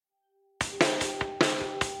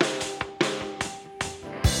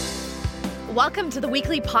Welcome to the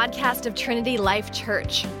weekly podcast of Trinity Life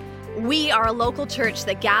Church. We are a local church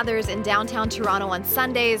that gathers in downtown Toronto on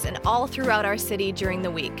Sundays and all throughout our city during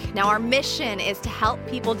the week. Now, our mission is to help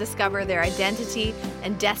people discover their identity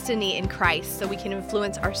and destiny in Christ so we can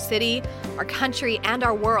influence our city, our country, and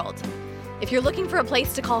our world. If you're looking for a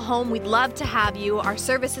place to call home, we'd love to have you. Our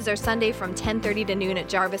services are Sunday from 10:30 to noon at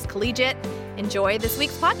Jarvis Collegiate. Enjoy this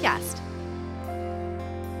week's podcast.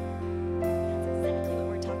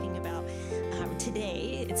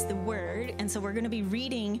 So we're going to be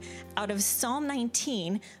reading out of Psalm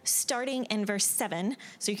 19, starting in verse 7.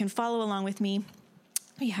 So you can follow along with me.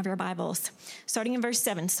 You have your Bibles. Starting in verse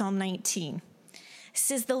 7, Psalm 19. It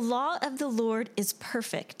says, "The law of the Lord is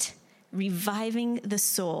perfect, reviving the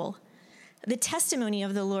soul. The testimony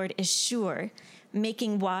of the Lord is sure,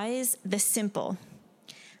 making wise the simple.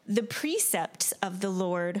 The precepts of the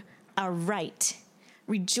Lord are right,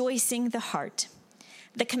 rejoicing the heart.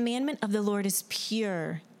 The commandment of the Lord is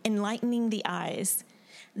pure, enlightening the eyes.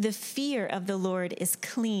 The fear of the Lord is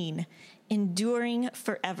clean, enduring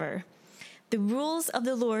forever. The rules of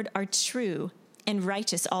the Lord are true and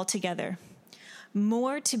righteous altogether.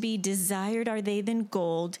 More to be desired are they than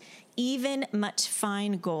gold, even much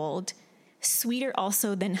fine gold, sweeter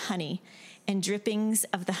also than honey and drippings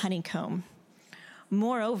of the honeycomb.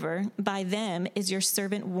 Moreover, by them is your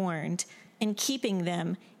servant warned. In keeping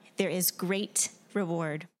them, there is great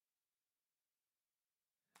reward."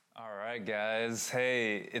 All right, guys.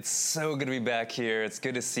 Hey, it's so good to be back here. It's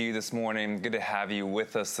good to see you this morning. Good to have you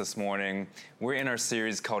with us this morning. We're in our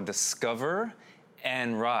series called Discover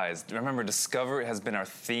and Rise. Remember, Discover has been our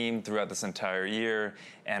theme throughout this entire year,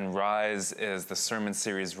 and Rise is the sermon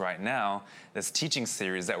series right now, this teaching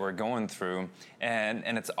series that we're going through. And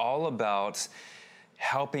it's all about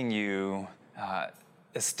helping you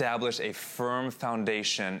establish a firm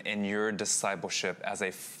foundation in your discipleship as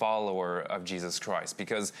a follower of Jesus Christ,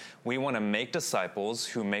 because we want to make disciples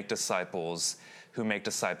who make disciples who make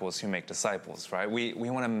disciples who make disciples, right? We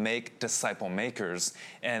want to make disciple makers,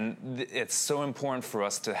 and it's so important for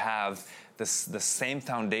us to have the same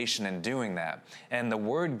foundation in doing that. And the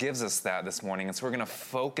Word gives us that this morning, and so we're going to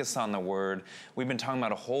focus on the Word. We've been talking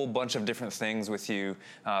about a whole bunch of different things with you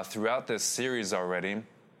throughout this series already.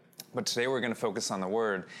 But today we're going to focus on the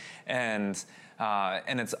Word, and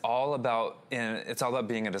it's all about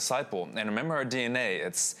being a disciple. And remember our DNA;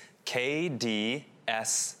 it's KDSC,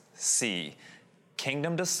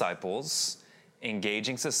 Kingdom Disciples,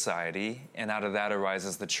 Engaging Society, and out of that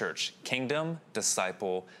arises the church: Kingdom,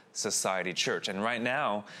 Disciple, Society, Church. And right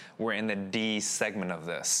now we're in the D segment of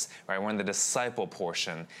this. Right, we're in the disciple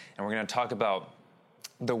portion, and we're going to talk about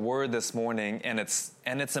the Word this morning and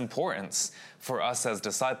its importance for us as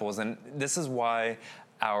disciples. And this is why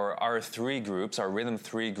our three groups, our Rhythm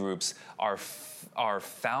 3 groups, are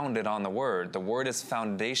founded on the Word. The Word is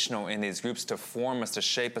foundational in these groups to form us, to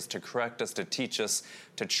shape us, to correct us, to teach us,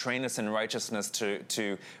 to train us in righteousness,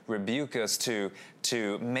 to rebuke us, to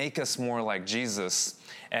make us more like Jesus.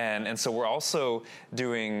 And so we're also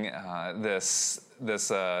doing this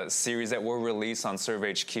series that will release on Serve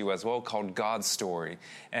HQ as well, called God's Story,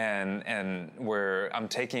 and where I'm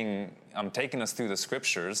taking us through the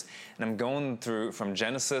Scriptures, and I'm going through from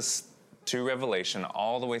Genesis to Revelation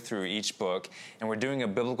all the way through each book, and we're doing a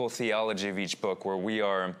biblical theology of each book, where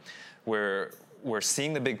we're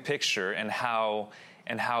seeing the big picture and how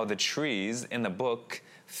the trees in the book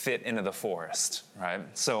fit into the forest, right?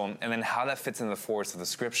 So, and then how that fits into the forest of the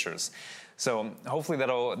Scriptures. So hopefully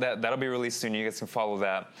that'll be released soon. You guys can follow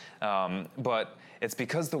that. But it's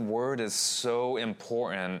because the Word is so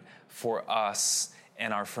important for us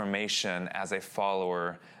in our formation as a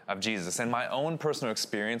follower of Jesus. And my own personal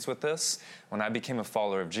experience with this, when I became a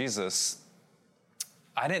follower of Jesus,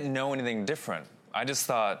 I didn't know anything different. I just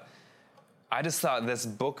thought this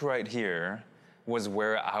book right here was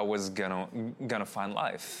where I was gonna find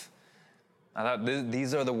life. I thought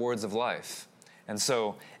these are the words of life. And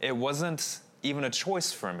so it wasn't even a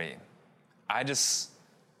choice for me. I just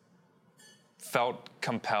felt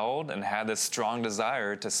compelled and had this strong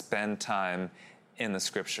desire to spend time in the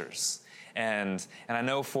Scriptures. And I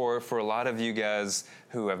know for a lot of you guys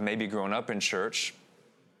who have maybe grown up in church,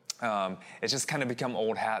 it's just kind of become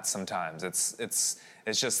old hat sometimes. It's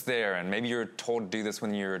It's just there, and maybe you're told to do this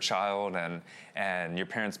when you were a child, and your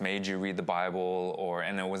parents made you read the Bible,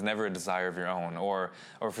 and it was never a desire of your own. Or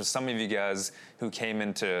for some of you guys who came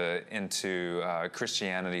into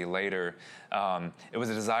Christianity later, it was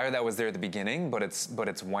a desire that was there at the beginning, but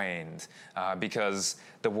it's waned because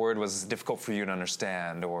the word was difficult for you to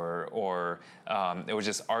understand, or it was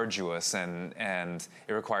just arduous, and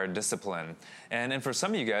it required discipline. And for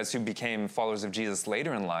some of you guys who became followers of Jesus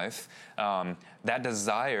later in life, that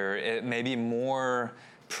desire, it may be more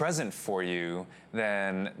present for you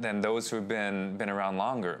than those who have been around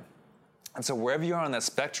longer. And so wherever you are on that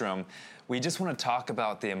spectrum, we just want to talk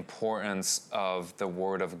about the importance of the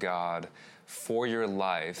Word of God for your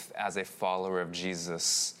life as a follower of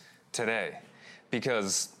Jesus today.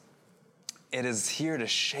 Because it is here to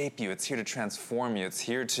shape you, it's here to transform you, it's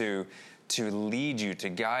here to lead you, to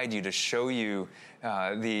guide you, to show you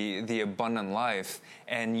the abundant life.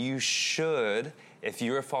 And you should, if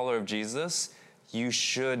you're a follower of Jesus, you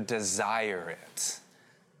should desire it.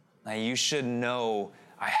 Now, you should know,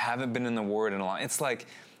 I haven't been in the Word in a long. It's like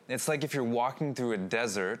if you're walking through a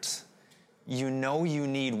desert, you know you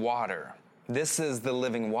need water. This is the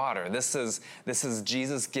living water. This is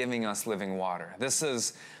Jesus giving us living water. This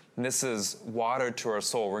is water to our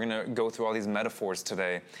soul. We're going to go through all these metaphors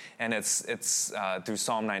today, and it's through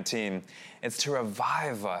Psalm 19. It's to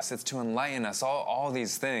revive us. It's to enlighten us, all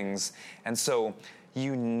these things. And so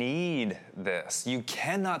you need this. You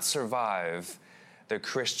cannot survive the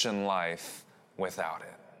Christian life without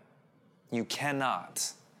it. You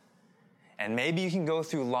cannot. And maybe you can go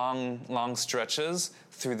through long stretches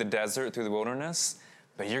through the desert, through the wilderness,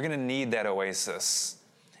 but you're going to need that oasis.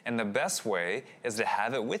 And the best way is to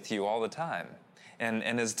have it with you all the time,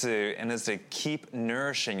 and is to keep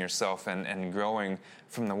nourishing yourself and growing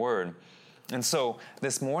from the Word. And so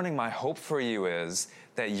this morning, my hope for you is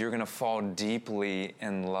that you're going to fall deeply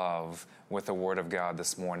in love with the Word of God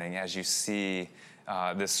this morning as you see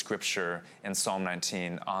this scripture in Psalm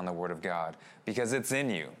 19 on the Word of God, because it's in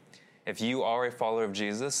you. If you are a follower of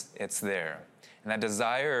Jesus, it's there. And that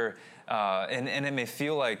desire, and it may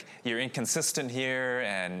feel like you're inconsistent here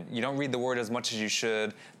and you don't read the Word as much as you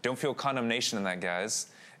should. Don't feel condemnation in that, guys.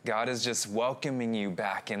 God is just welcoming you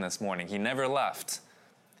back in this morning. He never left.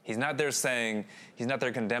 He's not there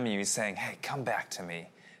condemning you. He's saying, hey, come back to me.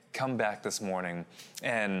 Come back this morning.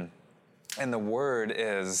 And the Word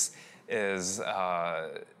is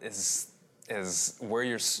where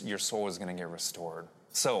your soul is going to get restored.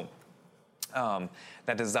 So,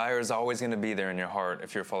 that desire is always going to be there in your heart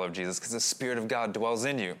if you're a follower of Jesus, because the Spirit of God dwells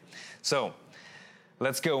in you. So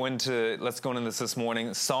let's go into this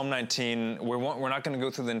morning. Psalm 19. We're not going to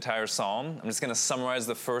go through the entire psalm. I'm just going to summarize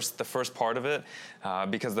the first part of it,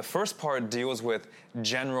 because the first part deals with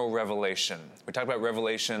general revelation. We talked about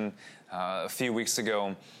revelation a few weeks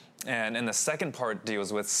ago, and the second part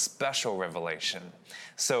deals with special revelation.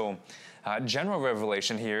 So general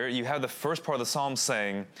revelation here, you have the first part of the psalm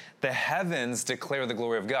saying, the heavens declare the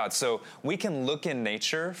glory of God. So we can look in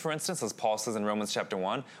nature, for instance, as Paul says in Romans chapter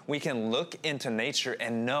 1, we can look into nature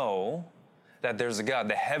and know that there's a God.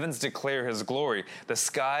 The heavens declare His glory. The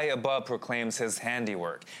sky above proclaims His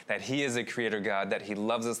handiwork, that He is a creator God, that He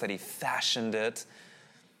loves us, that He fashioned it.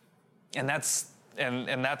 And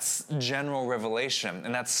that's general revelation.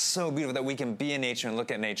 And that's so beautiful that we can be in nature and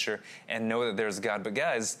look at nature and know that there's God. But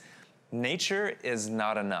guys, nature is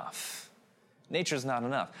not enough. Nature is not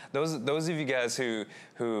enough. Those of you guys who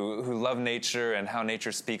love nature and how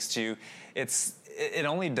nature speaks to you, it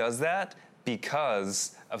only does that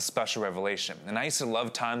because of special revelation. And I used to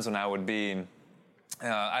love times when I would be,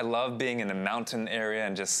 I love being in a mountain area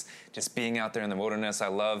and just being out there in the wilderness. I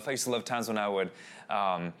used to love times when I would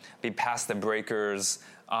be past the breakers,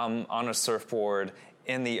 on a surfboard,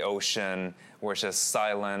 in the ocean, where it's just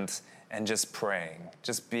silent, and just praying,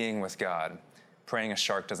 just being with God, praying a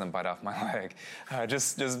shark doesn't bite off my leg,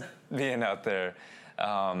 just being out there.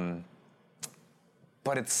 But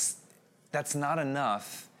that's not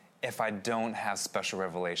enough if I don't have special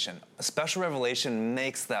revelation. Special revelation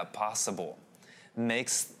makes that possible,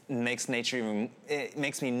 makes nature even, it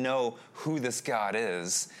makes me know who this God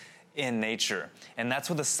is in nature. And that's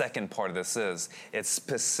what the second part of this is. It's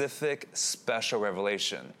specific, special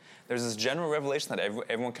revelation. There's this general revelation that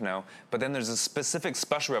everyone can know, but then there's a specific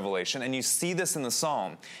special revelation, and you see this in the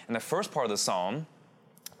psalm. In the first part of the psalm,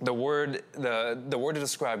 the word to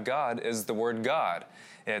describe God is the word God.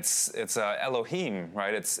 It's Elohim,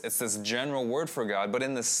 right? It's this general word for God. But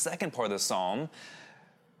in the second part of the psalm,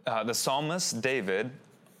 the psalmist David,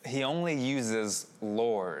 he only uses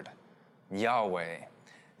Lord, Yahweh,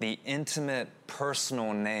 the intimate,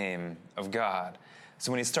 personal name of God. So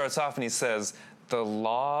when he starts off and he says, the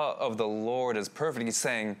law of the Lord is perfect. He's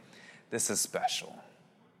saying, this is special.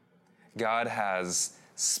 God has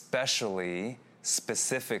specially,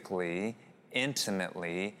 specifically,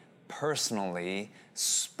 intimately, personally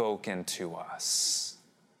spoken to us.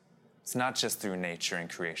 It's not just through nature and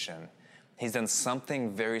creation. He's done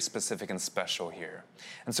something very specific and special here.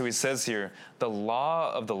 And so he says here, the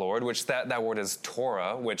law of the Lord, which that word is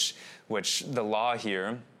Torah, which the law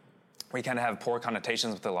here, we kind of have poor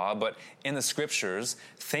connotations with the law, but in the scriptures,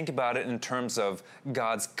 think about it in terms of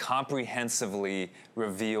God's comprehensively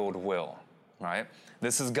revealed will, right?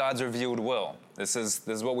 This is God's revealed will. This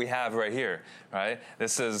is what we have right here, right?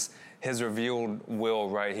 This is his revealed will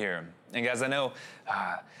right here. And guys, I know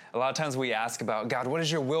a lot of times we ask about, God, what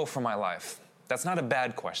is your will for my life? That's not a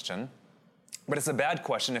bad question, but it's a bad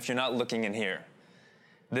question if you're not looking in here.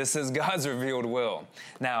 This is God's revealed will.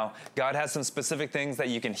 Now, God has some specific things that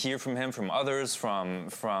you can hear from him, from others, from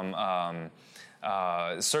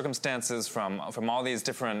circumstances, from all these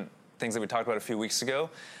different things that we talked about a few weeks ago.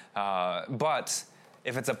 But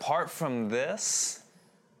if it's apart from this,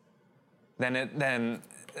 then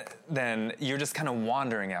you're just kind of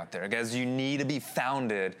wandering out there. Guys, you need to be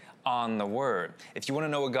founded on the Word. If you want to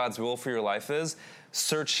know what God's will for your life is,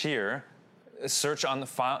 search here. Search on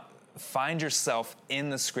find yourself in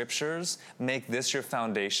the Scriptures. Make this your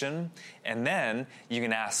foundation. And then you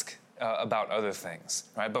can ask about other things,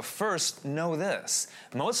 right? But first, know this.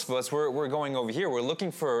 Most of us, we're going over here. We're looking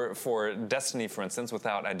for destiny, for instance,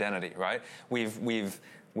 without identity, right?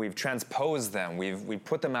 We've transposed them. We've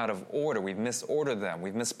put them out of order. We've misordered them.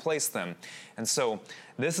 We've misplaced them. And so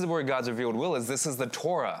this is where God's revealed will is. This is the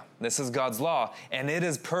Torah. This is God's law. And it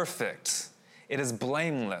is perfect. It is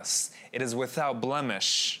blameless. It is without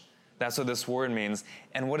blemish. That's what this word means.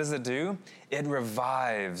 And what does it do? It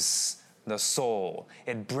revives the soul.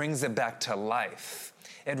 It brings it back to life.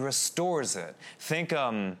 It restores it. Think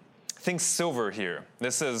silver here.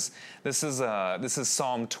 This is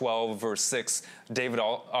Psalm 12, verse 6. David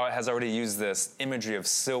has already used this imagery of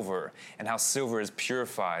silver and how silver is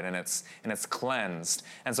purified and it's cleansed.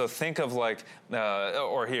 And so think of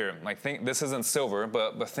this isn't silver,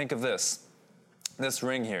 but think of this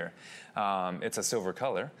ring here. It's a silver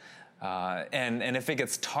color, and if it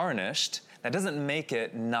gets tarnished, that doesn't make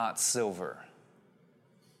it not silver.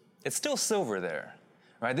 It's still silver there.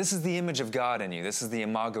 Right? This is the image of God in you. This is the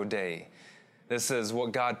imago Dei. This is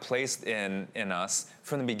what God placed in us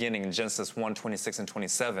from the beginning in Genesis 1, 26 and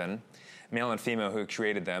 27. Male and female who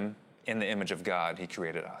created them in the image of God, he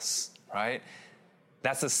created us. Right?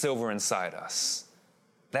 That's the silver inside us.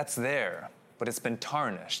 That's there, but it's been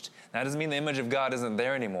tarnished. That doesn't mean the image of God isn't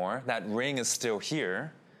there anymore. That ring is still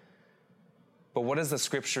here. But what does the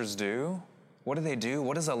scriptures do? What do they do?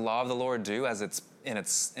 What does the law of the Lord do as it's in it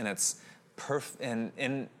as it's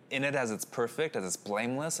perfect, as it's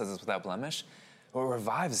blameless, as it's without blemish? Well, it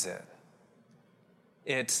revives it.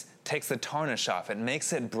 It takes the tarnish off. It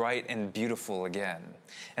makes it bright and beautiful again.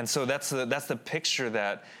 And so that's the picture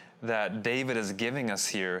that David is giving us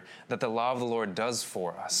here, that the law of the Lord does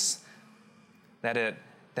for us, that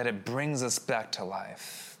it brings us back to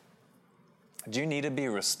life. Do you need to be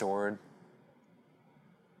restored?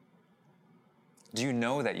 Do you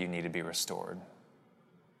know that you need to be restored?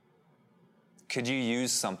 Could you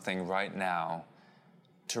use something right now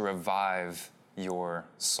to revive your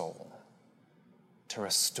soul, to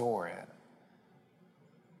restore it,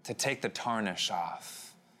 to take the tarnish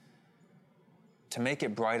off, to make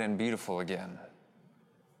it bright and beautiful again?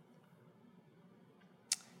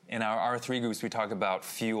 In our R3 groups, we talk about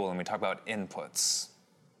fuel and we talk about inputs.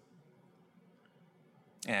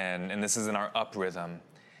 And this is in our up rhythm,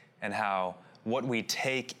 and how what we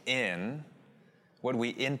take in, what we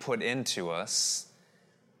input into us,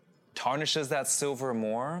 tarnishes that silver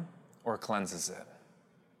more or cleanses it.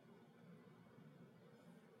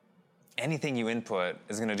 Anything you input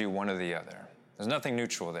is going to do one or the other. There's nothing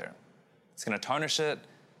neutral there. It's going to tarnish it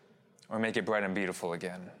or make it bright and beautiful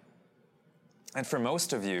again. And for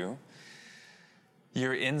most of you,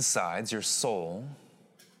 your insides, your soul,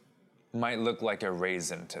 might look like a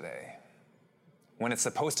raisin today when it's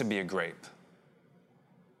supposed to be a grape.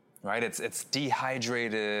 Right? It's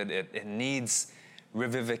dehydrated. It needs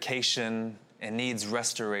revivification. It needs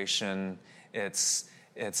restoration. It's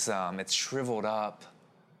shriveled up.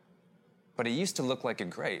 But it used to look like a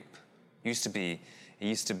grape. It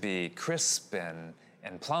used to be crisp and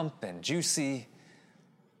plump and juicy.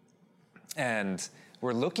 And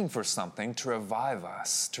we're looking for something to revive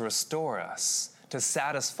us, to restore us, to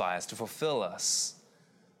satisfy us, to fulfill us.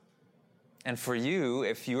 And for you,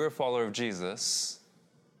 if you're a follower of Jesus,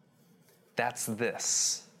 that's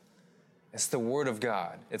this. It's the Word of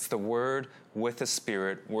God. It's the Word with the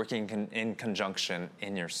Spirit working in conjunction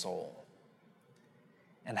in your soul.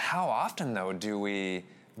 And how often, though, do we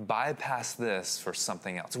bypass this for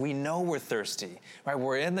something else? We know we're thirsty, right?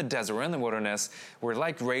 We're in the desert, we're in the wilderness, we're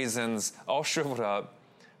like raisins, all shriveled up,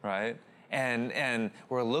 right? And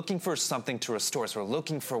we're looking for something to restore us. We're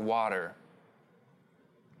looking for water.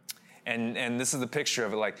 And this is the picture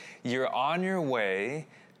of it, like you're on your way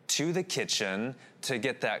to the kitchen to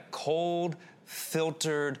get that cold,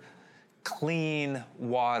 filtered, clean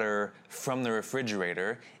water from the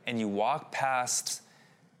refrigerator, and you walk past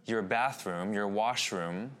your bathroom, your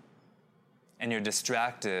washroom, and you're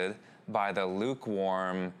distracted by the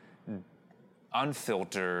lukewarm,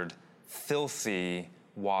 unfiltered, filthy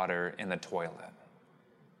water in the toilet.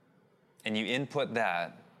 And you input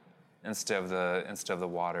that instead of the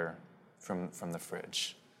water from the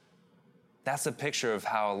fridge. That's a picture of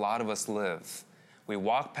how a lot of us live. We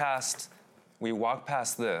walk past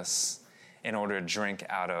this in order to drink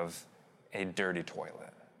out of a dirty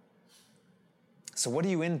toilet. So what are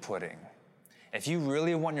you inputting? If you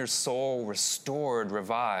really want your soul restored,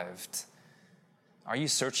 revived, where are you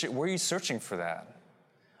searching for that?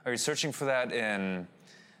 Are you searching for that in,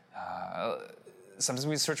 sometimes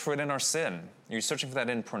we search for it in our sin. Are you searching for that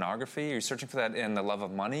in pornography? Are you searching for that in the love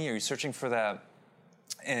of money? Are you searching for that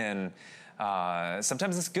in,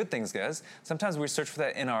 sometimes it's good things, guys. Sometimes we search for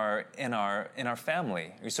that in our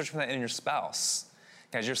family. Are you searching for that in your spouse?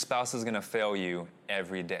 Guys, your spouse is gonna fail you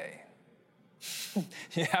every day.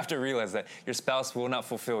 You have to realize that your spouse will not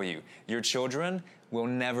fulfill you. Your children will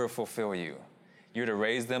never fulfill you. You're to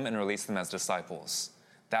raise them and release them as disciples.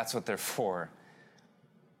 That's what they're for.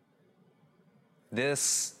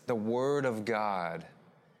 The Word of God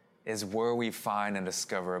is where we find and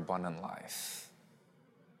discover abundant life.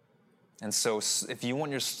 And so if you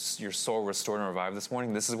want your soul restored and revived this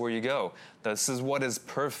morning, this is where you go. This is what is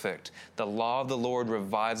perfect. The law of the Lord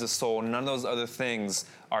revives the soul. None of those other things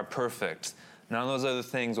are perfect. None of those other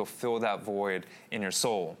things will fill that void in your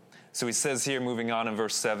soul. So he says here, moving on in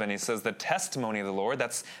verse 7, he says, the testimony of the Lord,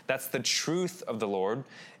 that's the truth of the Lord,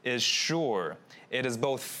 is sure. It is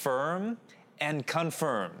both firm and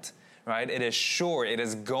confirmed, right? It is sure. It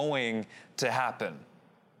is going to happen.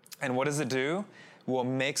 And what does it do? Well, it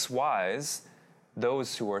makes wise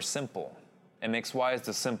those who are simple. It makes wise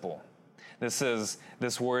the simple.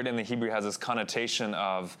 This word in the Hebrew has this connotation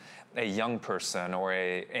of a young person or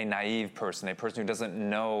a naive person, a person who doesn't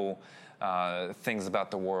know things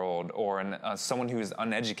about the world, or someone who is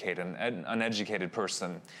uneducated, an uneducated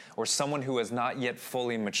person, or someone who has not yet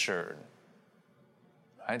fully matured.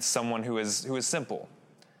 Right? Someone who is simple,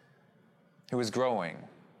 who is growing,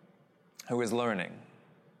 who is learning.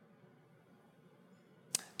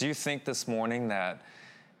 Do you think this morning that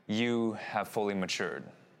you have fully matured?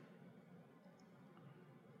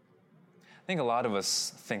 I think a lot of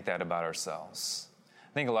us think that about ourselves.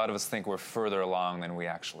 I think a lot of us think we're further along than we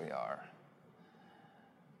actually are.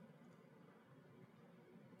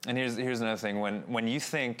 And here's another thing. When you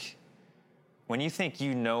think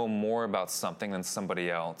you know more about something than somebody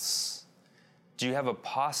else, do you have a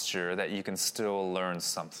posture that you can still learn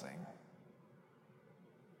something?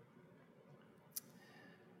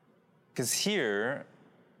 Because here,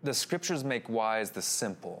 the scriptures make wise the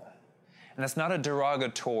simple. And that's not a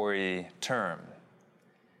derogatory term.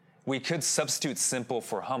 We could substitute simple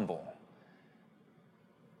for humble.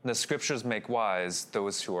 The scriptures make wise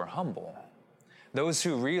those who are humble. Those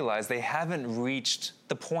who realize they haven't reached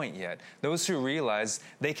the point yet. Those who realize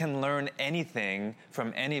they can learn anything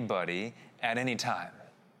from anybody at any time.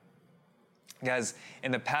 Guys,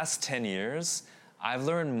 in the past 10 years, I've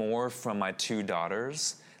learned more from my 2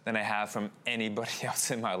 daughters than I have from anybody else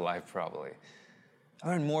in my life, probably. I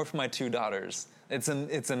learned more from my 2 daughters. It's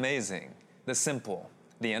amazing. The simple,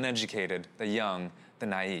 the uneducated, the young, the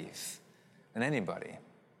naive, than anybody.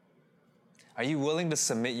 Are you willing to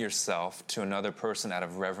submit yourself to another person out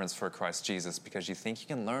of reverence for Christ Jesus because you think you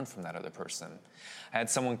can learn from that other person? I had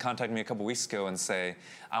someone contact me a couple weeks ago and say,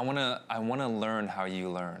 I want to learn how you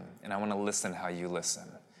learn, and I want to listen how you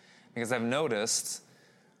listen. Because I've noticed,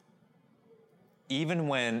 even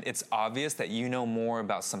when it's obvious that you know more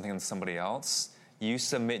about something than somebody else, you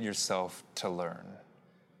submit yourself to learn.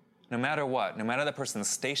 No matter what, no matter that person's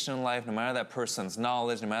station in life, no matter that person's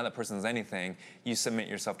knowledge, no matter that person's anything, you submit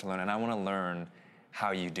yourself to learn. And I want to learn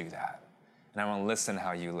how you do that. And I want to listen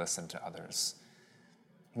how you listen to others.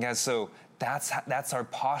 And guys, so that's our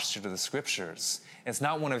posture to the scriptures. It's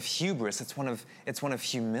not one of hubris, it's one of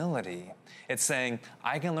humility. It's saying,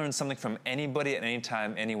 I can learn something from anybody at any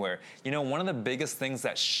time, anywhere. You know, one of the biggest things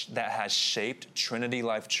that has shaped Trinity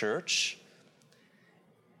Life Church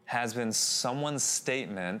has been someone's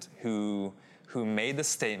statement who made the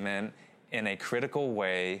statement in a critical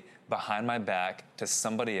way behind my back to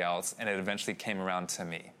somebody else, and it eventually came around to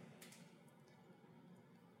me.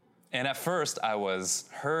 And at first, I was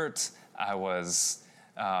hurt, I was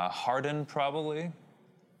hardened probably.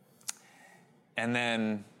 And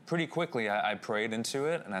then pretty quickly, I prayed into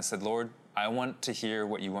it, and I said, Lord, I want to hear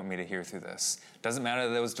what you want me to hear through this. Doesn't matter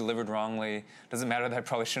that it was delivered wrongly. Doesn't matter that I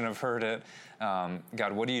probably shouldn't have heard it.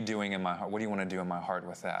 God, what are you doing in my heart? What do you want to do in my heart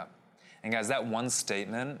with that? And guys, that one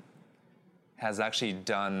statement has actually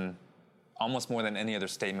done almost more than any other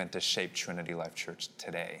statement to shape Trinity Life Church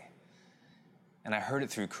today. And I heard it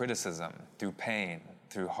through criticism, through pain,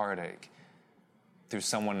 through heartache, through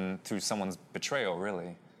someone's betrayal,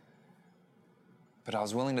 really. But I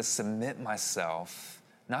was willing to submit myself,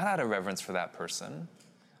 not out of reverence for that person,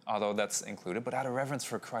 although that's included, but out of reverence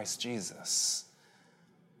for Christ Jesus.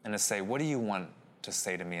 And to say, what do you want to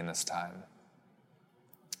say to me in this time?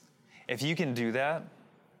 If you can do that,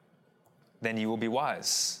 then you will be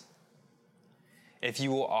wise. If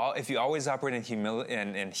you always operate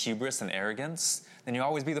in hubris and arrogance, then you'll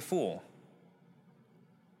always be the fool.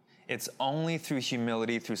 It's only through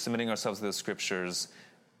humility, through submitting ourselves to the Scriptures,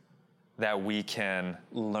 that we can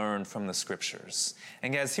learn from the Scriptures.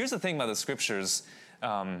 And guys, here's the thing about the Scriptures.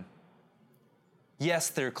 Yes,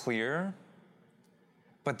 they're clear,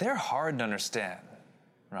 but they're hard to understand,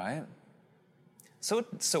 right?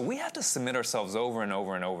 So we have to submit ourselves over and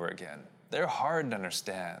over and over again. They're hard to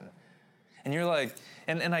understand. And you're like,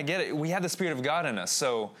 and I get it, we have the Spirit of God in us,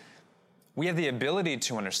 so we have the ability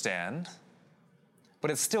to understand, but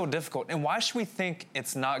it's still difficult. And why should we think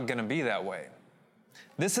it's not going to be that way?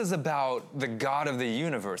 This is about the God of the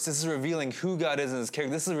universe. This is revealing who God is in His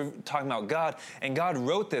character. This is talking about God, and God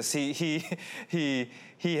wrote this. He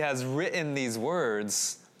has written these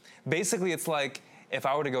words. Basically, it's like if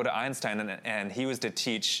I were to go to Einstein and he was to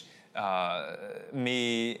teach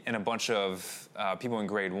me and a bunch of people in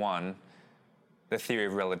grade 1 the theory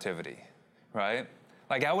of relativity, right?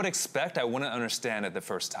 Like I wouldn't understand it the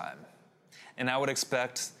first time. And I would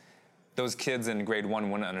expect those kids in grade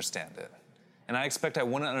 1 wouldn't understand it. And I expect I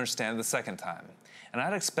wouldn't understand it the second time. And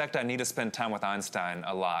I'd expect I need to spend time with Einstein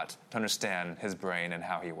a lot to understand his brain and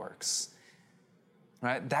how he works,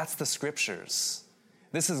 right? That's the Scriptures.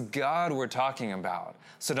 This is God we're talking about.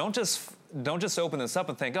 So don't just open this up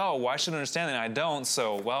and think, oh, well, I should understand it and I don't,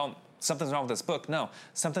 so, well, something's wrong with this book. No,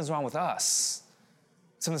 something's wrong with us.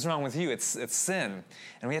 Something's wrong with you. It's sin.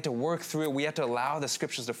 And we have to work through it. We have to allow the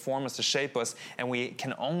Scriptures to form us, to shape us, and we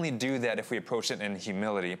can only do that if we approach it in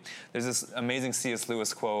humility. There's this amazing C.S.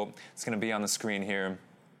 Lewis quote. It's going to be on the screen here.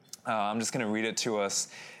 I'm just going to read it to us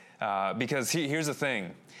because here's the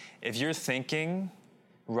thing. If you're thinking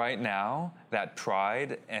right now that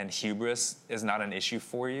pride and hubris is not an issue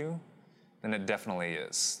for you, then it definitely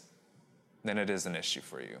is. Then it is an issue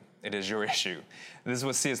for you. It is your issue. This is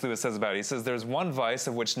what C.S. Lewis says about it. He says, there's one vice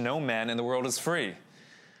of which no man in the world is free,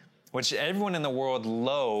 which everyone in the world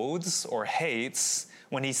loathes or hates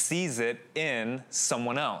when he sees it in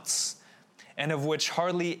someone else, and of which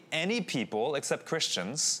hardly any people, except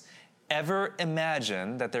Christians, ever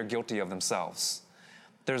imagine that they're guilty of themselves.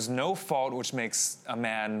 There's no fault which makes a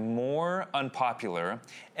man more unpopular,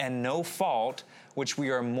 and no fault which we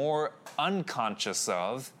are more unconscious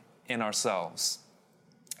of in ourselves.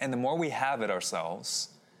 And the more we have it ourselves,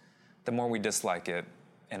 the more we dislike it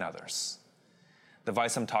in others. The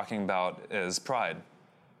vice I'm talking about is pride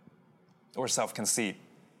or self-conceit.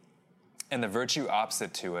 And the virtue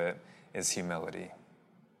opposite to it is humility.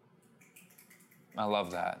 I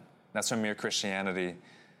love that. That's from Mere Christianity.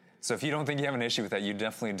 So if you don't think you have an issue with that, you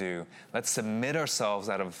definitely do. Let's submit ourselves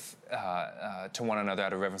to one another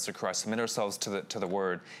out of reverence to Christ. Submit ourselves to the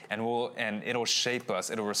Word, and it'll shape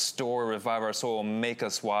us. It'll restore, revive our soul, make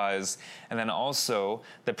us wise. And then also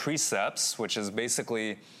the precepts, which is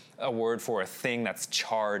basically a word for a thing that's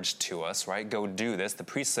charged to us, right? Go do this. The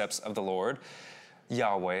precepts of the Lord,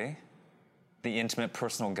 Yahweh, the intimate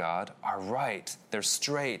personal God, are right. They're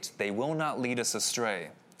straight. They will not lead us astray.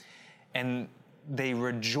 And they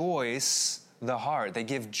rejoice the heart. They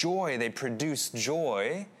give joy. They produce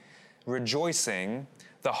joy, rejoicing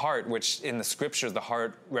the heart, which in the Scriptures, the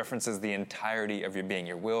heart references the entirety of your being,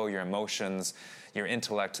 your will, your emotions, your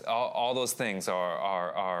intellect. All those things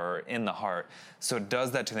are in the heart. So it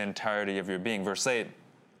does that to the entirety of your being. Verse 8,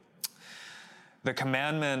 the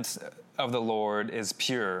commandment of the Lord is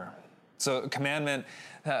pure. So commandment,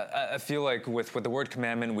 I feel like with the word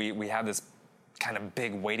commandment, we have this kind of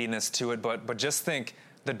big weightiness to it, but just think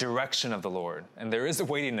the direction of the Lord. And there is a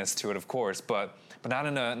weightiness to it, of course, but but not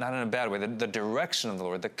in a bad way. The direction of the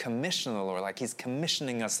Lord, the commission of the Lord, like he's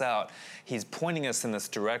commissioning us out. He's pointing us in this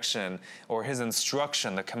direction, or his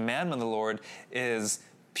instruction. The commandment of the Lord is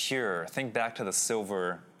pure. Think back to the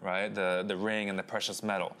silver, right? The ring and the precious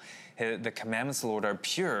metal. The commandments of the Lord are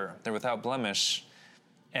pure. They're without blemish.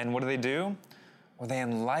 And what do? Well, they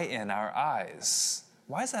enlighten our eyes.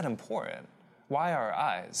 Why is that important? Why our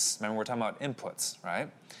eyes? Remember, we're talking about inputs, right?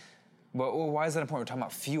 But why is that important? We're talking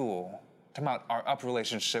about fuel. We're talking about our up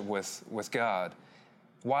relationship with God.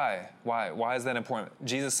 Why? Why is that important?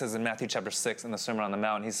 Jesus says in Matthew chapter 6 in the Sermon on the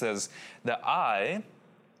Mount, he says, the eye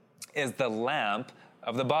is the lamp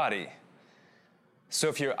of the body. So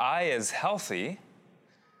if your eye is healthy,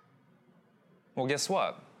 well, guess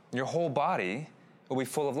what? Your whole body will be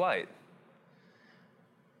full of light.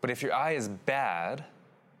 But if your eye is bad,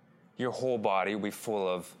 your whole body will be full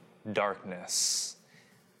of darkness.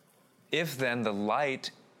 If then the light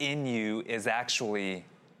in you is actually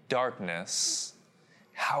darkness,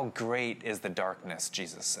 how great is the darkness,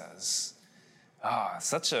 Jesus says.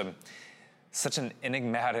 Such an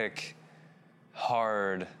enigmatic,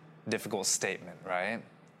 hard, difficult statement, right?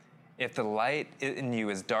 If the light in you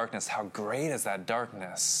is darkness, how great is that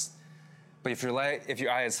darkness? But if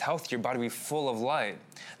your eye is healthy, your body will be full of light.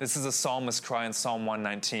 This is a psalmist cry in Psalm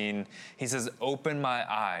 119. He says, open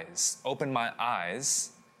my eyes. Open my eyes.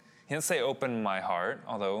 He didn't say open my heart,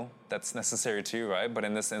 although that's necessary too, right? But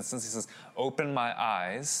in this instance, he says, open my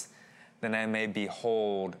eyes, then I may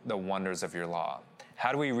behold the wonders of your law.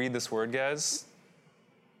 How do we read this word, guys?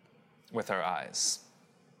 With our eyes,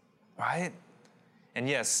 right? And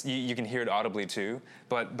yes, you can hear it audibly too,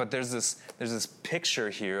 but there's this picture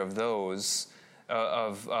here of those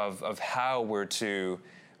of how we're to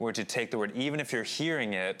take the word. Even if you're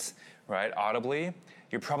hearing it, right, audibly,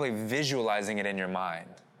 you're probably visualizing it in your mind,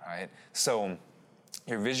 right? So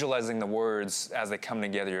you're visualizing the words as they come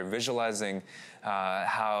together. You're visualizing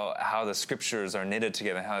how the scriptures are knitted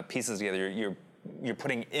together, how it pieces together. You're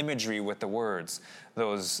putting imagery with the words,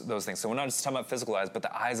 those things. So we're not just talking about physical eyes, but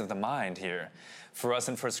the eyes of the mind here. For us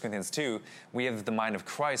in 1 Corinthians 2, we have the mind of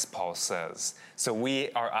Christ, Paul says. So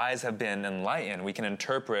our eyes have been enlightened. We can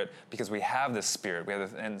interpret because we have the Spirit,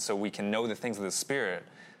 and so we can know the things of the Spirit.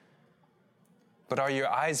 But are your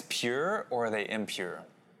eyes pure or are they impure?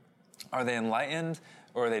 Are they enlightened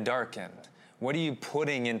or are they darkened? What are you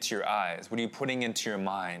putting into your eyes? What are you putting into your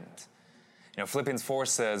mind? Philippians 4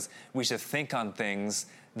 says we should think on things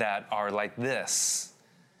that are like this.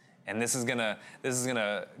 And this is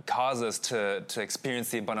gonna cause us to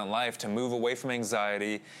experience the abundant life, to move away from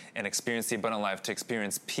anxiety and experience the abundant life, to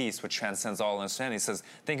experience peace, which transcends all understanding. He says,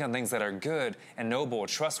 think on things that are good and noble,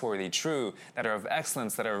 trustworthy, true, that are of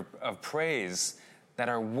excellence, that are of praise, that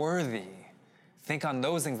are worthy. Think on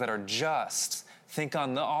those things that are just. Think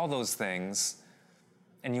on all those things,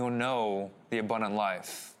 and you'll know the abundant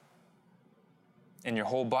life. And your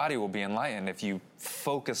whole body will be enlightened if you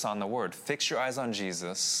focus on the Word. Fix your eyes on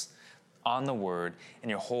Jesus, on the Word, and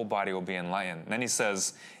your whole body will be enlightened. And then he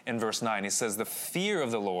says in verse 9, he says, the fear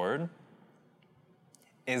of the Lord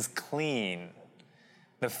is clean.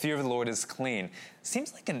 The fear of the Lord is clean.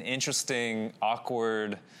 Seems like an interesting,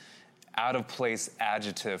 awkward, out-of-place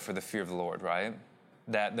adjective for the fear of the Lord, right?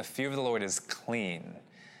 That the fear of the Lord is clean.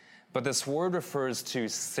 But this word refers to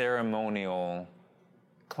ceremonial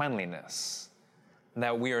cleanliness,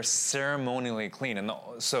 that we are ceremonially clean. And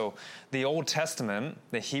so the Old Testament,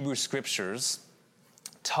 the Hebrew Scriptures,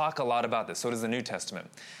 talk a lot about this. So does the New Testament.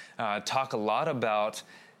 Talk a lot about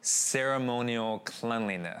ceremonial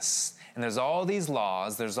cleanliness. And there's all these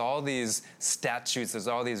laws, there's all these statutes, there's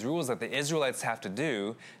all these rules that the Israelites have to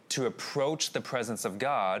do to approach the presence of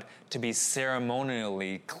God to be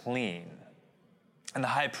ceremonially clean. And the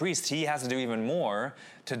high priest, he has to do even more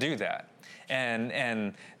to do that.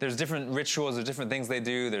 And there's different rituals, there's different things they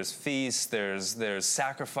do, there's feasts, there's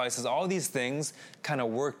sacrifices, all these things kind of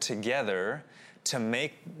work together to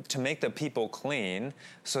make the people clean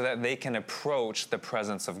so that they can approach the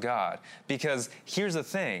presence of God. Because here's the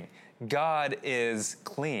thing, God is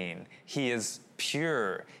clean, He is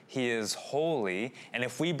pure, He is holy, and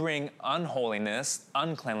if we bring unholiness,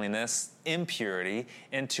 uncleanliness, impurity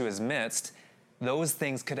into His midst, those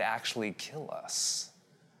things could actually kill us.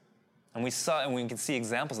 And we can see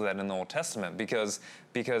examples of that in the Old Testament because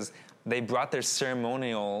they brought their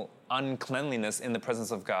ceremonial uncleanliness in the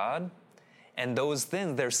presence of God. And those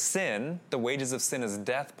things, their sin, the wages of sin is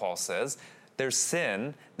death, Paul says, their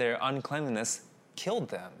sin, their uncleanliness killed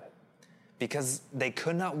them because they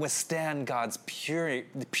could not withstand God's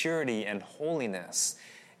purity and holiness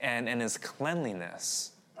and His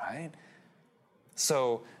cleanliness, right?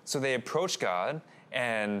 So they approach God,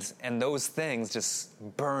 and those things just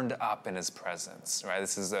burned up in his presence, right?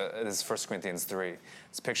 This is 1 Corinthians 3.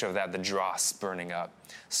 It's a picture of that, the dross burning up.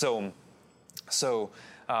 So this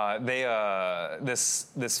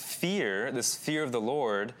fear of the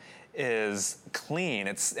Lord is clean.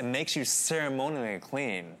 It makes you ceremonially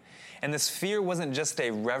clean. And this fear wasn't just a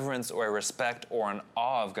reverence or a respect or an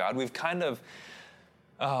awe of God. We've kind of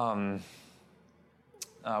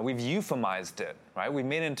we've euphemized it, right? We've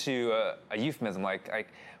made it into a euphemism, like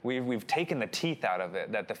we've taken the teeth out of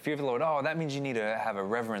it, that the fear of the Lord, that means you need to have a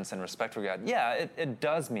reverence and respect for God. Yeah, it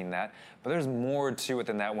does mean that, but there's more to it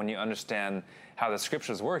than that when you understand how the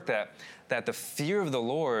scriptures work, that the fear of the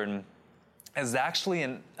Lord is actually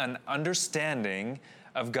an understanding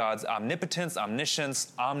of God's omnipotence,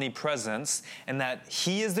 omniscience, omnipresence, and that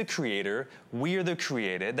He is the creator, we are the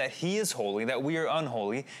created, that He is holy, that we are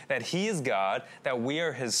unholy, that He is God, that we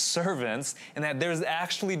are His servants, and that there's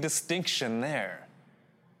actually distinction there.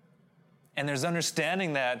 And there's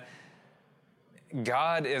understanding that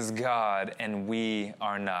God is God and we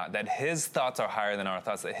are not, that His thoughts are higher than our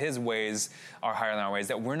thoughts, that His ways are higher than our ways,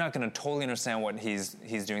 that we're not going to totally understand what He's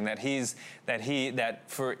doing, that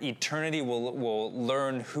for eternity we'll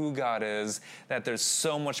learn who God is, that there's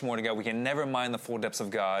so much more to God. We can never mind the full depths of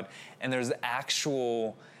God, and there's an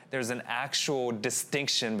actual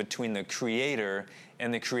distinction between the creator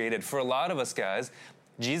and the created. For a lot of us guys,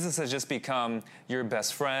 Jesus has just become your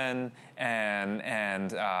best friend,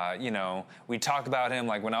 and we talk about Him.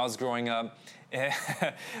 Like when I was growing up, they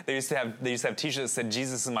used to have T-shirts that said,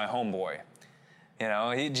 "Jesus is my homeboy."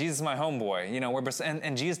 Jesus is my homeboy.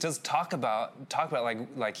 And Jesus does talk about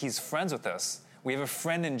like He's friends with us. We have a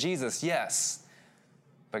friend in Jesus, yes,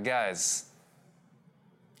 but guys,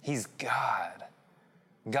 He's God.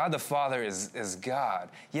 God the Father is God.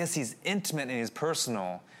 Yes, He's intimate and He's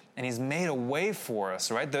personal. And He's made a way for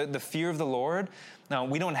us, right? The fear of the Lord. Now,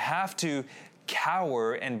 we don't have to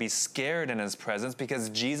cower and be scared in His presence because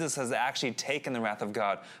Jesus has actually taken the wrath of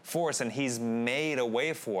God for us and He's made a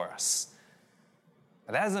way for us.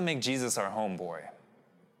 But that doesn't make Jesus our homeboy.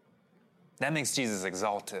 That makes Jesus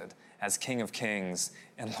exalted as King of Kings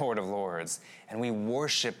and Lord of Lords. And we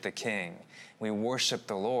worship the King. We worship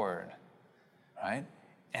the Lord, right?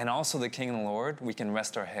 And also the King and the Lord, we can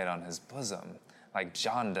rest our head on His bosom, like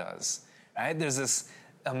John does, right? There's this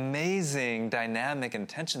amazing dynamic and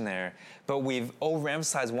tension there, but we've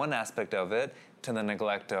overemphasized one aspect of it to the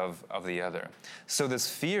neglect of the other. So this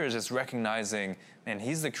fear is just recognizing, man,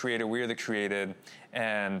 He's the creator, we are the created,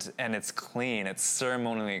 and it's clean, it's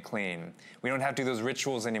ceremonially clean. We don't have to do those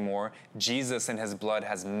rituals anymore. Jesus in His blood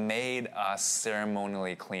has made us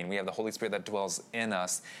ceremonially clean. We have the Holy Spirit that dwells in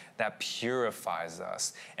us, that purifies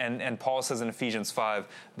us. And Paul says in Ephesians 5,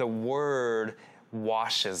 the Word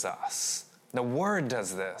washes us. The Word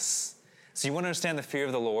does this. So you want to understand the fear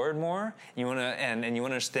of the Lord more? You want to and you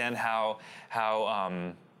want to understand how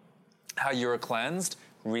you're cleansed?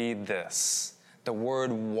 Read this. The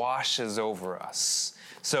Word washes over us.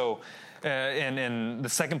 So in the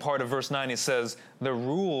second part of verse 9, he says, the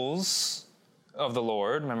rules of the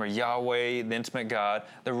Lord, remember Yahweh, the intimate God,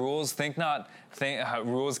 the rules,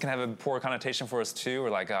 rules can have a poor connotation for us too. We're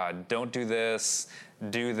like, don't do this,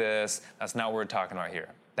 do this. That's not what we're talking about here.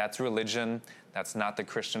 That's religion. That's not the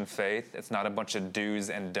Christian faith. It's not a bunch of do's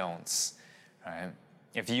and don'ts, right?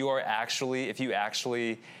 If you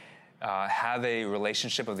actually have a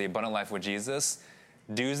relationship of the abundant life with Jesus,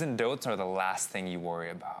 do's and don'ts are the last thing you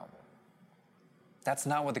worry about. That's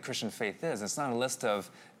not what the Christian faith is. It's not a list of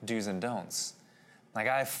do's and don'ts. Like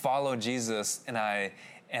I follow Jesus and I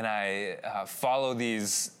follow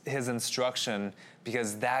His instruction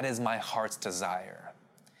because that is my heart's desire.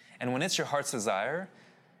 And when it's your heart's desire,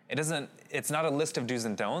 it's not a list of do's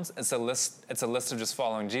and don'ts. It's a list of just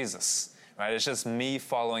following Jesus, right? It's just me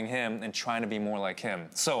following Him and trying to be more like Him.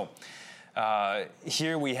 So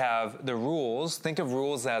here we have the rules. Think of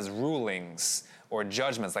rules as rulings or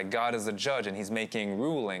judgments, like God is a judge and He's making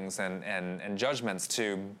rulings and judgments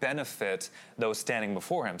to benefit those standing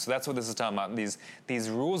before Him. So that's what this is talking about, these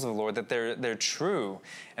rules of the Lord, that they're true.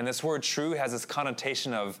 And this word true has this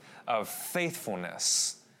connotation of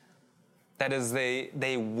faithfulness. That is,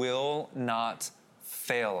 they will not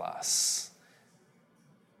fail us.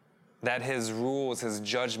 That His rules, His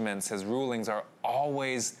judgments, His rulings are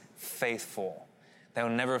always faithful. They will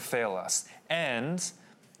never fail us. And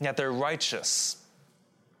yet they're righteous.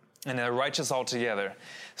 And they're righteous altogether.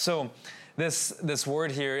 So this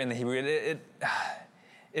word here in the Hebrew,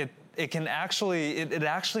 it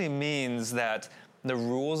actually means that the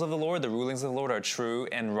rules of the Lord, the rulings of the Lord are true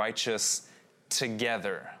and righteous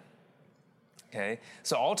together. Okay,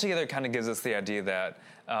 so altogether kind of gives us the idea that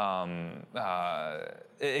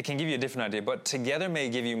it can give you a different idea, but together may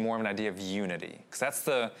give you more of an idea of unity,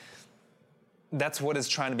 because that's what is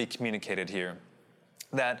trying to be communicated here.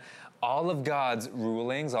 That all of God's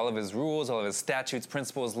rulings, all of his rules, all of his statutes,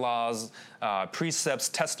 principles, laws, precepts,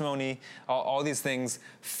 testimony, all these things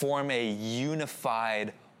form a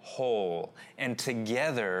unified whole. And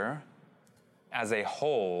together, as a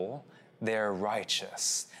whole, they're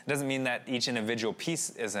righteous. It doesn't mean that each individual piece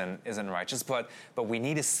isn't righteous, but we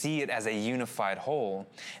need to see it as a unified whole.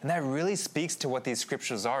 And that really speaks to what these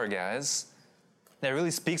scriptures are, guys. That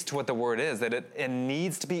really speaks to what the word is, that it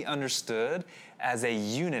needs to be understood as a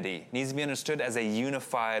unity. It needs to be understood as a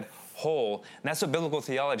unified whole. And that's what biblical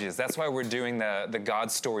theology is. That's why we're doing the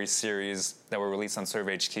God Story series that were released on Serve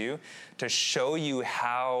HQ, to show you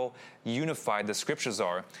how unified the scriptures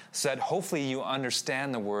are, so that hopefully you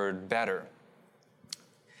understand the word better.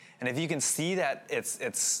 And if you can see that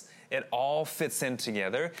it all fits in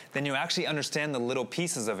together, then you actually understand the little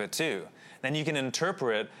pieces of it too. Then you can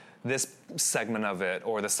interpret this segment of it,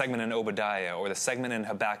 or the segment in Obadiah, or the segment in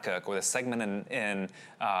Habakkuk, or the segment in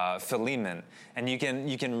Philemon, and you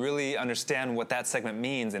can really understand what that segment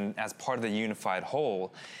means and as part of the unified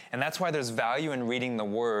whole. And that's why there's value in reading the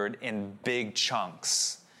word in big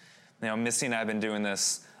chunks. You know, Missy and I have been doing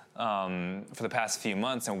this for the past few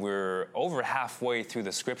months, and we're over halfway through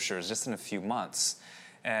the scriptures just in a few months,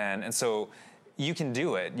 and so you can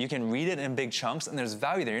do it. You can read it in big chunks, and there's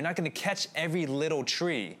value there. You're not going to catch every little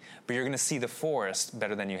tree, but you're going to see the forest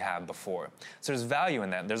better than you have before. So there's value in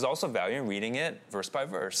that. There's also value in reading it verse by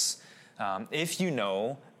verse, if you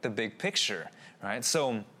know the big picture, right?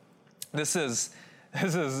 So this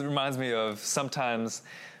reminds me of sometimes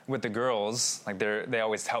with the girls, like they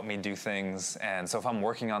always help me do things, and so if I'm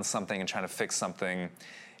working on something and trying to fix something,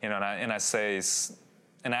 you know, and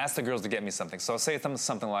I ask the girls to get me something. So I'll say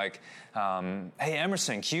something like, hey,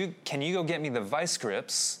 Emerson, can you go get me the vice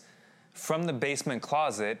grips from the basement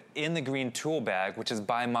closet in the green tool bag, which is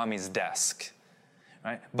by mommy's desk,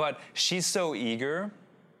 right? But she's so eager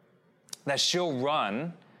that she'll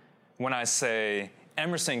run when I say,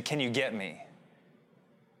 Emerson, can you get me?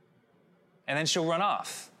 And then she'll run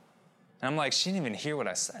off. And I'm like, she didn't even hear what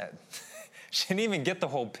I said. She didn't even get the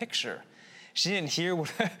whole picture. She didn't hear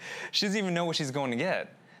she doesn't even know what she's going to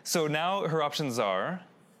get. So now her options are,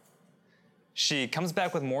 she comes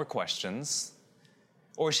back with more questions,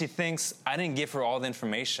 or she thinks I didn't give her all the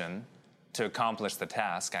information to accomplish the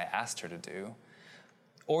task I asked her to do,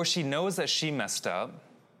 or she knows that she messed up,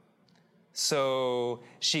 so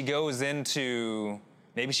she goes into,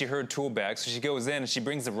 maybe she heard tool bag, so she goes in and she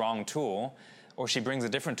brings the wrong tool, or she brings a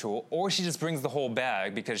different tool, or she just brings the whole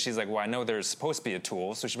bag because she's like, well, I know there's supposed to be a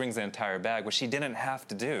tool, so she brings the entire bag, which she didn't have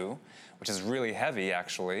to do, which is really heavy,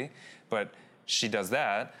 actually, but she does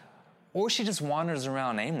that. Or she just wanders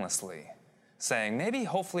around aimlessly, saying, maybe,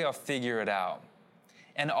 hopefully, I'll figure it out.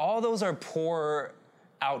 And all those are poor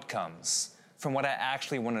outcomes from what I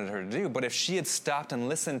actually wanted her to do. But if she had stopped and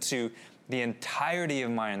listened to the entirety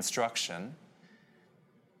of my instruction,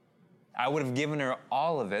 I would have given her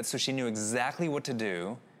all of it so she knew exactly what to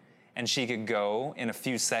do, and she could go in a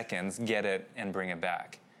few seconds, get it, and bring it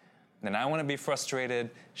back. Then I wouldn't be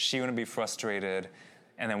frustrated, she wouldn't be frustrated,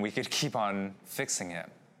 and then we could keep on fixing it.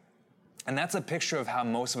 And that's a picture of how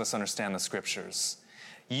most of us understand the scriptures.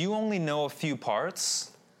 You only know a few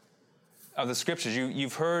parts of the scriptures.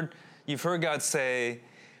 You've heard God say,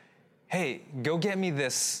 hey, go get me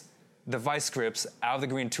the vice grips out of the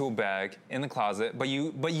green tool bag in the closet, but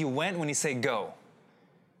you went when he said go,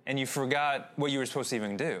 and you forgot what you were supposed to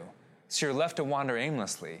even do. So you're left to wander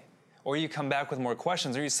aimlessly. Or you come back with more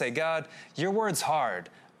questions, or you say, God, your word's hard.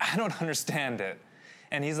 I don't understand it.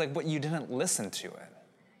 And he's like, but you didn't listen to it.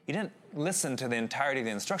 You didn't listen to the entirety of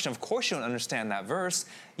the instruction. Of course you don't understand that verse.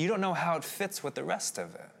 You don't know how it fits with the rest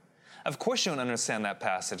of it. Of course you don't understand that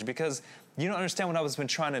passage because you don't understand what I've been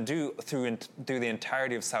trying to do through the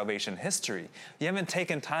entirety of salvation history. You haven't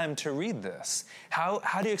taken time to read this. How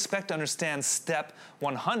do you expect to understand step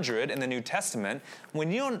 100 in the New Testament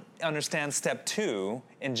when you don't understand step 2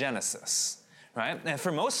 in Genesis, right? And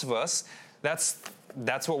for most of us, that's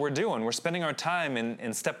what we're doing. We're spending our time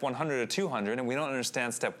in step 100 to 200, and we don't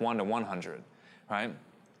understand step 1 to 100, right?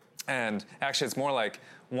 And actually, it's more like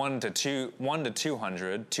 1 to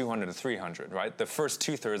 200, 200 to 300, right? The first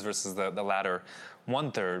 2/3 versus the latter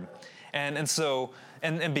 1/3. And so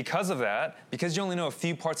because of that, because you only know a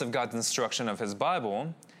few parts of God's instruction of his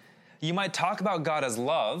Bible, you might talk about God as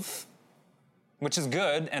love, which is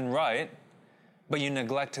good and right, but you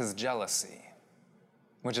neglect his jealousy,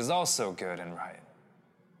 which is also good and right.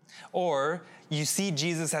 Or you see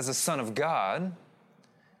Jesus as the Son of God,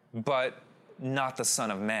 but not the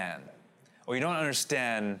Son of Man. Or you don't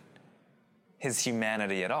understand his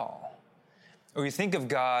humanity at all. Or you think of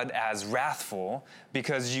God as wrathful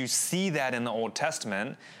because you see that in the Old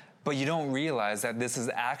Testament, but you don't realize that this is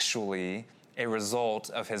actually a result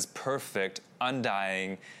of his perfect,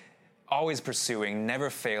 undying, always pursuing, never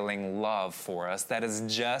failing love for us that is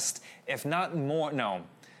just, if not more, no,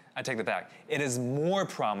 I take that back. It is more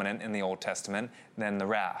prominent in the Old Testament than the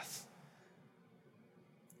wrath.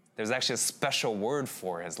 There's actually a special word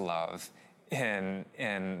for his love in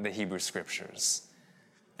the Hebrew Scriptures.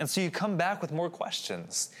 And so you come back with more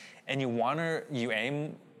questions, and you wander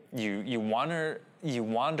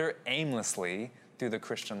aimlessly through the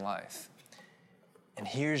Christian life. And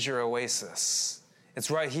here's your oasis. It's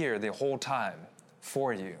right here the whole time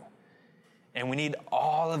for you. And we need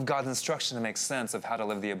all of God's instruction to make sense of how to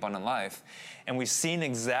live the abundant life. And we've seen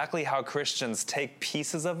exactly how Christians take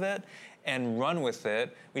pieces of it and run with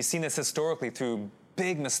it. We've seen this historically through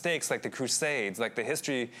big mistakes like the Crusades, like the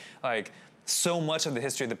history, like so much of the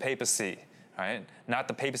history of the papacy, right? Not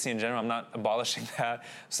the papacy in general. I'm not abolishing that. I'm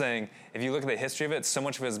saying if you look at the history of it, so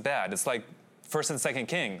much of it is bad. It's like 1st and 2nd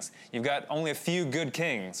Kings. You've got only a few good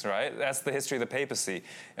kings, right? That's the history of the papacy.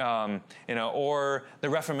 Or the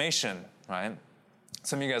Reformation, right?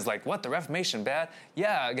 Some of you guys are like, what, the Reformation, bad?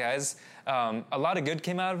 Yeah, guys, a lot of good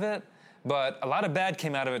came out of it, but a lot of bad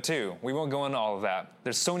came out of it too. We won't go into all of that.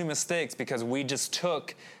 There's so many mistakes because we just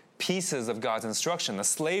took pieces of God's instruction. The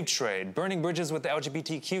slave trade, burning bridges with the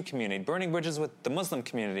LGBTQ community, burning bridges with the Muslim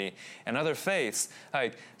community and other faiths.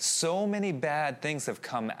 Like, so many bad things have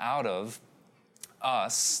come out of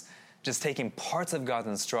us just taking parts of God's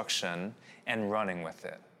instruction and running with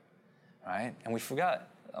it, right? And we forgot,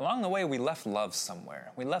 along the way, we left love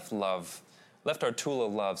somewhere. We left our tool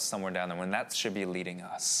of love somewhere down there when that should be leading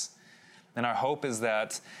us. And our hope is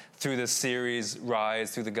that through this series,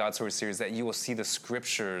 Rise, through the God Story series, that you will see the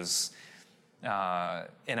Scriptures in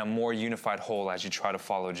a more unified whole as you try to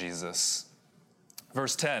follow Jesus.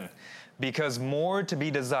 Verse 10, because more to be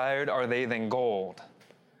desired are they than gold,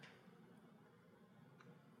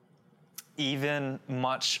 even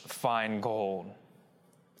much fine gold.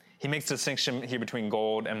 He makes a distinction here between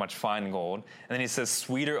gold and much fine gold. And then he says,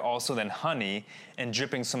 sweeter also than honey and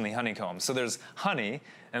drippings from the honeycomb. So there's honey,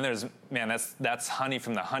 and there's, that's honey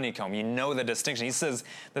from the honeycomb. You know the distinction. He says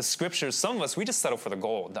the Scriptures, some of us, we just settle for the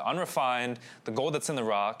gold, the unrefined, the gold that's in the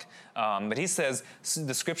rock. But he says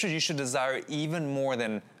the Scriptures you should desire even more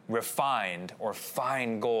than refined or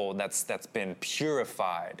fine gold that's been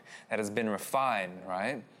purified, that has been refined,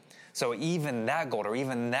 right? So even that gold or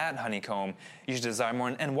even that honeycomb, you should desire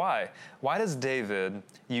more. And why? Why does David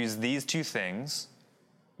use these two things,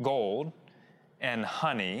 gold and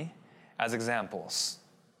honey, as examples?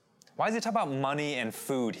 Why does he talk about money and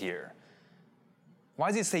food here? Why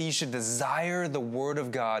does he say you should desire the Word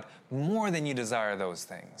of God more than you desire those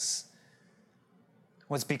things?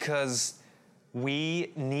 Well, it's because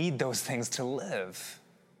we need those things to live.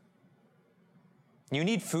 You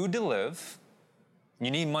need food to live. You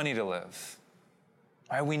need money to live.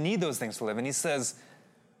 All right, we need those things to live. And he says,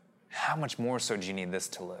 how much more so do you need this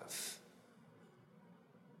to live?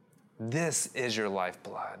 This is your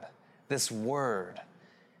lifeblood, this Word.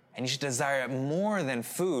 And you should desire it more than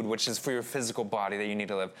food, which is for your physical body that you need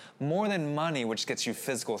to live, more than money, which gets you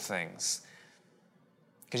physical things.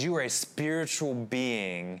 Because you are a spiritual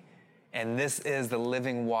being, and this is the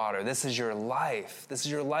living water. This is your life. This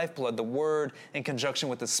is your lifeblood, the Word in conjunction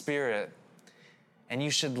with the Spirit. And you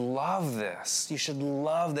should love this. You should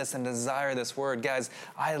love this and desire this Word. Guys,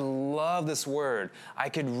 I love this Word. I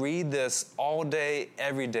could read this all day,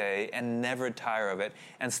 every day, and never tire of it,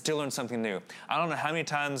 and still learn something new. I don't know how many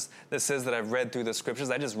times this is that I've read through the Scriptures.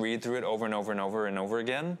 I just read through it over and over and over and over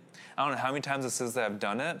again. I don't know how many times this is that I've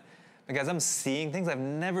done it. But guys, I'm seeing things I've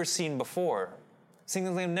never seen before. Seeing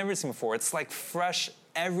things I've never seen before. It's like fresh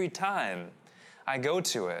every time I go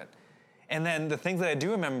to it. And then the things that I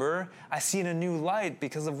do remember, I see in a new light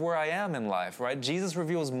because of where I am in life, right? Jesus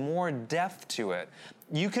reveals more depth to it.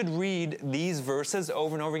 You could read these verses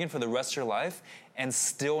over and over again for the rest of your life and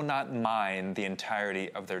still not mine the entirety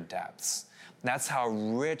of their depths. That's how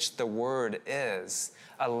rich the Word is.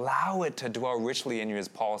 Allow it to dwell richly in you, as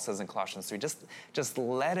Paul says in Colossians 3. Just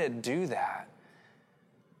let it do that.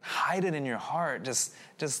 Hide it in your heart. Just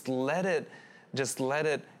let it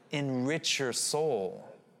enrich your soul.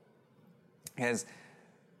 Because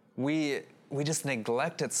we just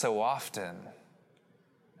neglect it so often,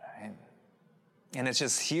 right? And it's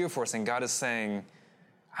just here for us, and God is saying,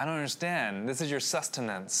 I don't understand. This is your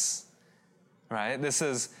sustenance, right? This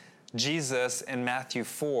is Jesus in Matthew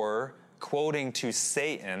 4, quoting to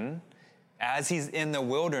Satan as he's in the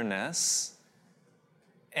wilderness,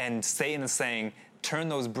 and Satan is saying, turn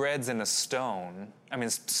those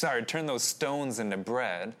stones into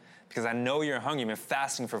bread, because I know you're hungry. You've been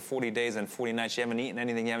fasting for 40 days and 40 nights. You haven't eaten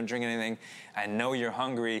anything. You haven't drinking anything. I know you're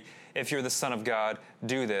hungry. If you're the Son of God,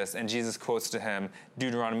 do this. And Jesus quotes to him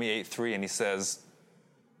Deuteronomy 8:3, and he says,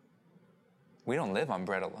 we don't live on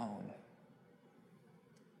bread alone,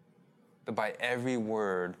 but by every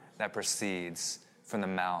word that proceeds from the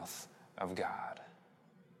mouth of God.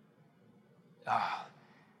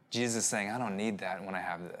 Jesus is saying, I don't need that when I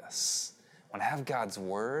have this. When I have God's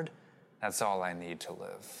word, that's all I need to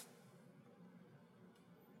live.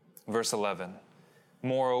 Verse 11,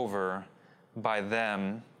 moreover, by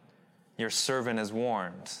them your servant is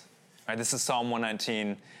warned. All right, this is Psalm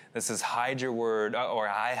 119. This is hide your word, or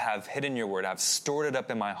I have hidden your word. I've stored it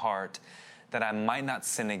up in my heart that I might not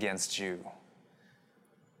sin against you.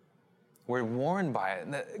 We're warned by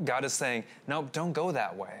it. God is saying, no, don't go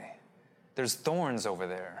that way. There's thorns over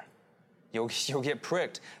there. You'll get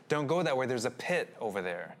pricked. Don't go that way. There's a pit over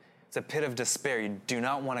there. It's a pit of despair. You do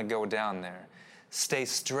not want to go down there. Stay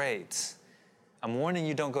straight. I'm warning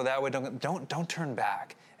you, don't go that way. Don't turn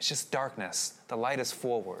back. It's just darkness. The light is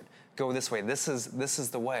forward. Go this way. This is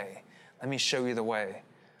the way. Let me show you the way.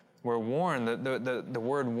 We're warned. The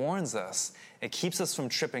word warns us. It keeps us from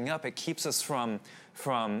tripping up. It keeps us from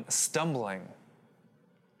stumbling.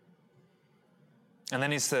 And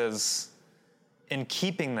then he says, in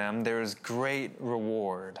keeping them, there is great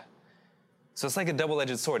reward. So it's like a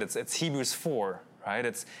double-edged sword. It's Hebrews 4, right?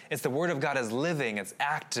 It's the word of God is living. It's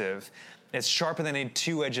active. It's sharper than a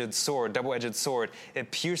two-edged sword, double-edged sword.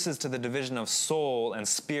 It pierces to the division of soul and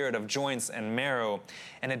spirit, of joints and marrow,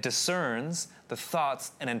 and it discerns the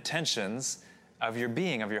thoughts and intentions of your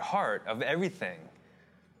being, of your heart, of everything.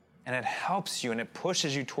 And it helps you and it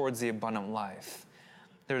pushes you towards the abundant life.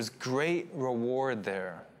 There's great reward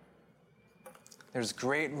there. There's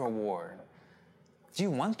great reward. Do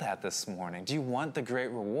you want that this morning? Do you want the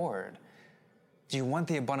great reward? Do you want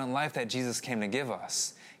the abundant life that Jesus came to give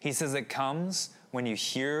us? He says it comes when you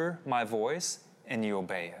hear my voice and you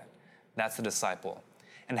obey it. That's the disciple.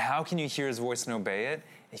 And how can you hear his voice and obey it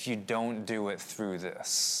if you don't do it through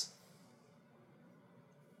this?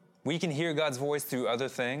 We can hear God's voice through other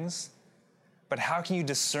things, but how can you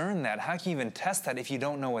discern that? How can you even test that if you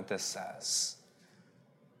don't know what this says?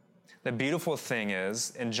 The beautiful thing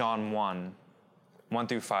is, in John 1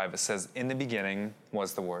 through 5, it says, in the beginning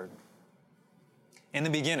was the Word. In the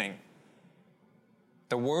beginning.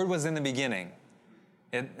 The Word was in the beginning.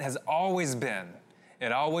 It has always been.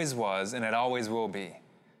 It always was, and it always will be.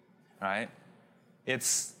 Right?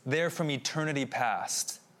 It's there from eternity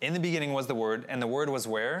past. In the beginning was the Word, and the Word was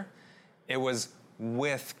where? It was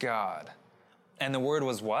with God. And the Word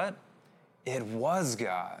was what? It was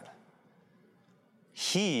God.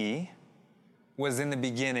 He was in the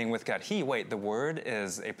beginning with God. The Word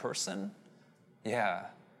is a person? Yeah.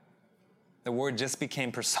 The Word just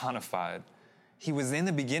became personified. He was in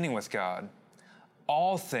the beginning with God.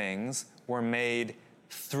 All things were made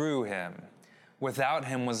through him. Without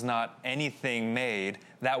him was not anything made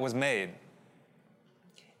that was made.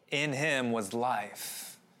 In him was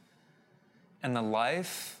life. And the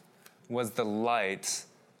life was the light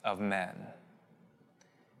of men.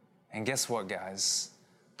 And guess what, guys?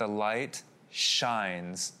 The light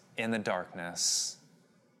shines in the darkness,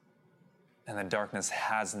 and the darkness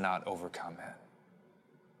has not overcome it.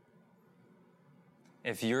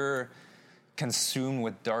 If you're consumed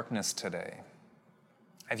with darkness today,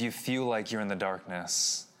 if you feel like you're in the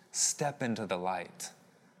darkness, step into the light.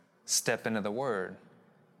 Step into the Word.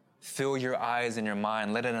 Fill your eyes and your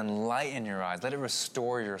mind. Let it enlighten your eyes. Let it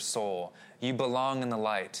restore your soul. You belong in the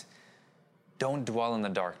light. Don't dwell in the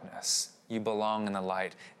darkness. You belong in the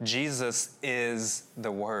light. Jesus is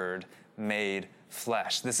the Word made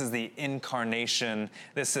flesh. This is the incarnation.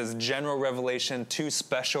 This is general revelation to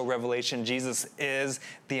special revelation. Jesus is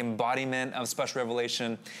the embodiment of special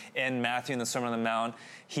revelation. In Matthew, in the Sermon on the Mount,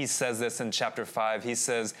 he says this in chapter 5. He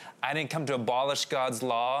says, I didn't come to abolish God's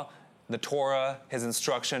law, the Torah, his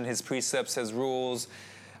instruction, his precepts, his rules.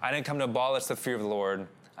 I didn't come to abolish the fear of the Lord.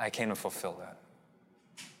 I came to fulfill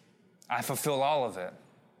it. I fulfill all of it.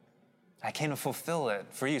 I came to fulfill it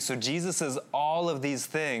for you. So Jesus is all of these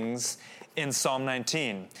things in Psalm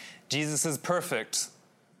 19. Jesus is perfect.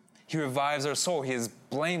 He revives our soul. He is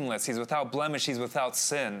blameless. He's without blemish. He's without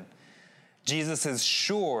sin. Jesus is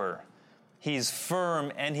sure. He's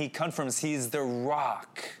firm and he confirms. He's the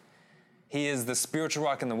rock. He is the spiritual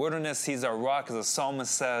rock in the wilderness. He's our rock, as the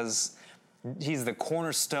psalmist says. He's the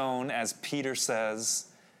cornerstone, as Peter says.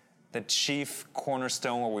 the chief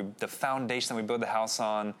cornerstone, the foundation that we build the house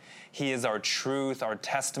on. He is our truth, our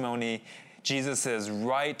testimony. Jesus is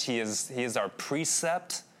right. He is our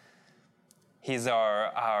precept. He's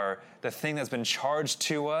the thing that's been charged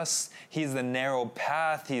to us. He's the narrow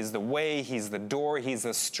path. He's the way. He's the door. He's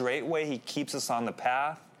the straight way. He keeps us on the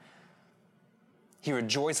path. He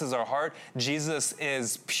rejoices our heart. Jesus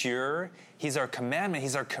is pure. He's our commandment.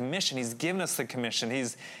 He's our commission. He's given us the commission.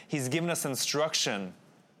 He's given us instruction.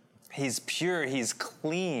 He's pure. He's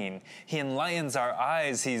clean. He enlightens our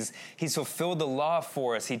eyes. He's fulfilled the law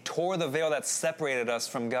for us. He tore the veil that separated us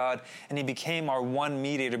from God, and he became our one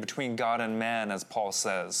mediator between God and man, as Paul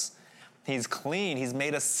says. He's clean. He's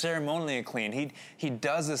made us ceremonially clean. He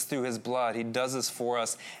does this through his blood. He does this for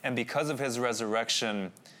us, and because of his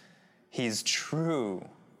resurrection, he's true.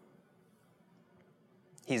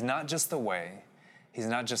 He's not just the way. He's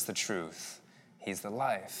not just the truth. He's the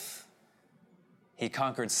life. He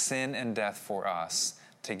conquered sin and death for us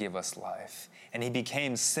to give us life. And he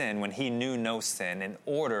became sin when he knew no sin in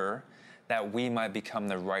order that we might become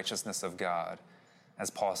the righteousness of God,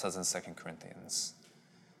 as Paul says in 2 Corinthians.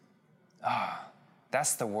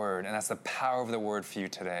 That's the word, and that's the power of the word for you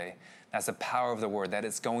today. That's the power of the word, that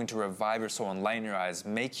it's going to revive your soul, enlighten your eyes,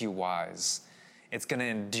 make you wise. It's going to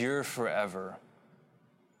endure forever.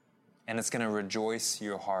 And it's going to rejoice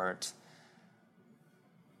your heart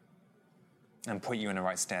and put you in a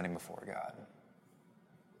right standing before God.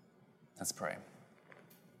 Let's pray.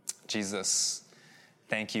 Jesus,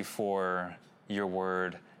 thank you for your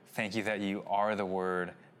word. Thank you that you are the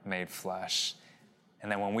word made flesh.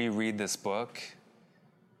 And that when we read this book,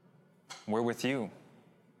 we're with you.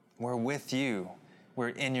 We're with you. We're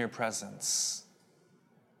in your presence.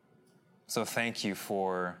 So thank you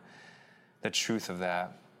for the truth of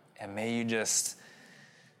that. And may you just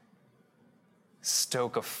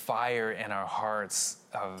stoke a fire in our hearts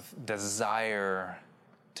of desire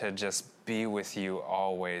to just be with you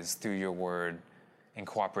always through your word in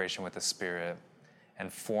cooperation with the Spirit,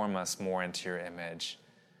 and form us more into your image.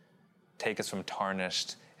 Take us from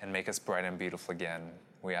tarnished and make us bright and beautiful again.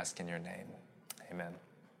 We ask in your name. Amen.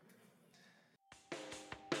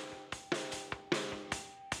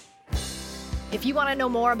 If you want to know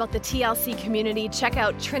more about the TLC community, check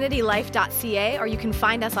out trinitylife.ca, or you can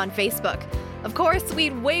find us on Facebook. Of course,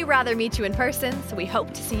 we'd way rather meet you in person, so we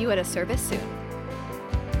hope to see you at a service soon.